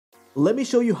Let me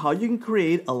show you how you can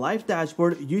create a live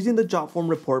dashboard using the Jotform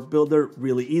Report Builder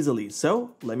really easily.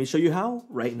 So let me show you how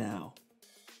right now.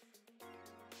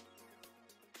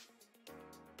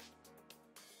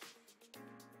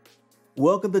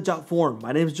 Welcome to Jotform.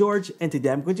 My name is George, and today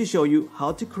I'm going to show you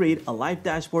how to create a live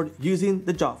dashboard using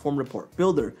the Jotform Report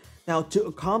Builder. Now, to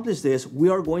accomplish this, we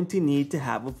are going to need to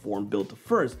have a form built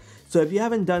first. So if you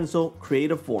haven't done so,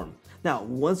 create a form. Now,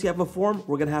 once you have a form,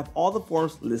 we're going to have all the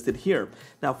forms listed here.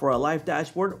 Now, for our live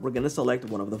dashboard, we're going to select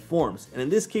one of the forms. And in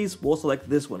this case, we'll select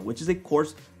this one, which is a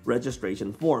course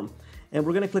registration form. And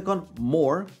we're going to click on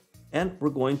More, and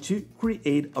we're going to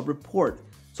create a report.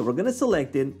 So we're going to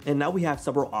select it, and now we have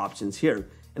several options here.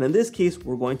 And in this case,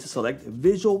 we're going to select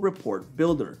Visual Report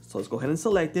Builder. So let's go ahead and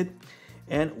select it.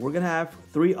 And we're going to have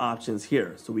three options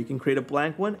here. So we can create a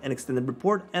blank one, an extended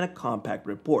report, and a compact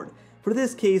report. For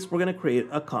this case, we're going to create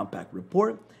a compact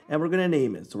report, and we're going to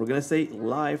name it. So we're going to say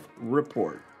Live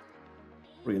Report.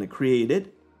 We're going to create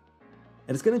it,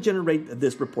 and it's going to generate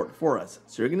this report for us.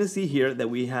 So you're going to see here that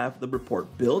we have the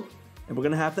report built, and we're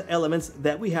going to have the elements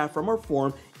that we have from our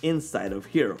form inside of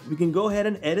here. We can go ahead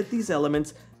and edit these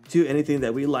elements to anything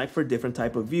that we like for different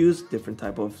type of views, different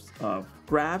type of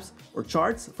graphs or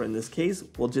charts. For in this case,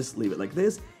 we'll just leave it like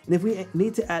this. And if we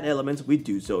need to add elements, we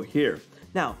do so here.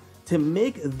 Now, to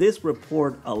make this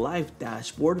report a live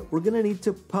dashboard, we're going to need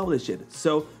to publish it.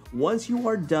 So once you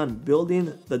are done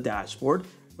building the dashboard,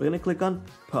 we're going to click on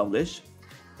Publish,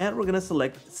 and we're going to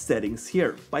select Settings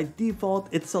here. By default,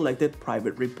 it's selected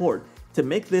Private Report. To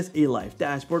make this a live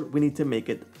dashboard, we need to make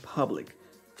it public.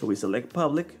 So we select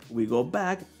Public, we go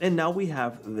back, and now we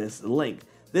have this link.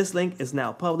 This link is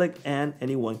now public, and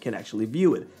anyone can actually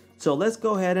view it. So let's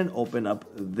go ahead and open up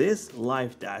this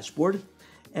live dashboard,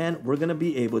 and we're going to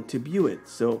be able to view it.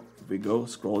 So if we go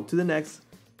scroll to the next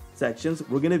sections,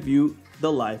 we're going to view the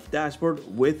live dashboard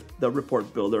with the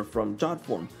report builder from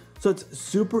Jotform. So it's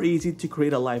super easy to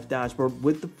create a live dashboard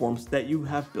with the forms that you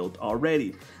have built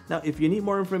already. Now, if you need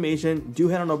more information, do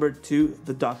head on over to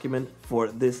the document for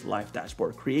this live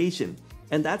dashboard creation.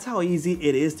 And that's how easy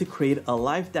it is to create a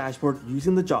live dashboard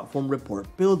using the Jotform Report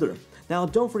Builder. Now,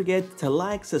 don't forget to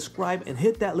like, subscribe, and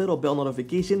hit that little bell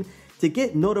notification to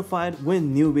get notified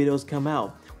when new videos come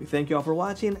out. We thank you all for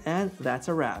watching, and that's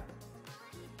a wrap.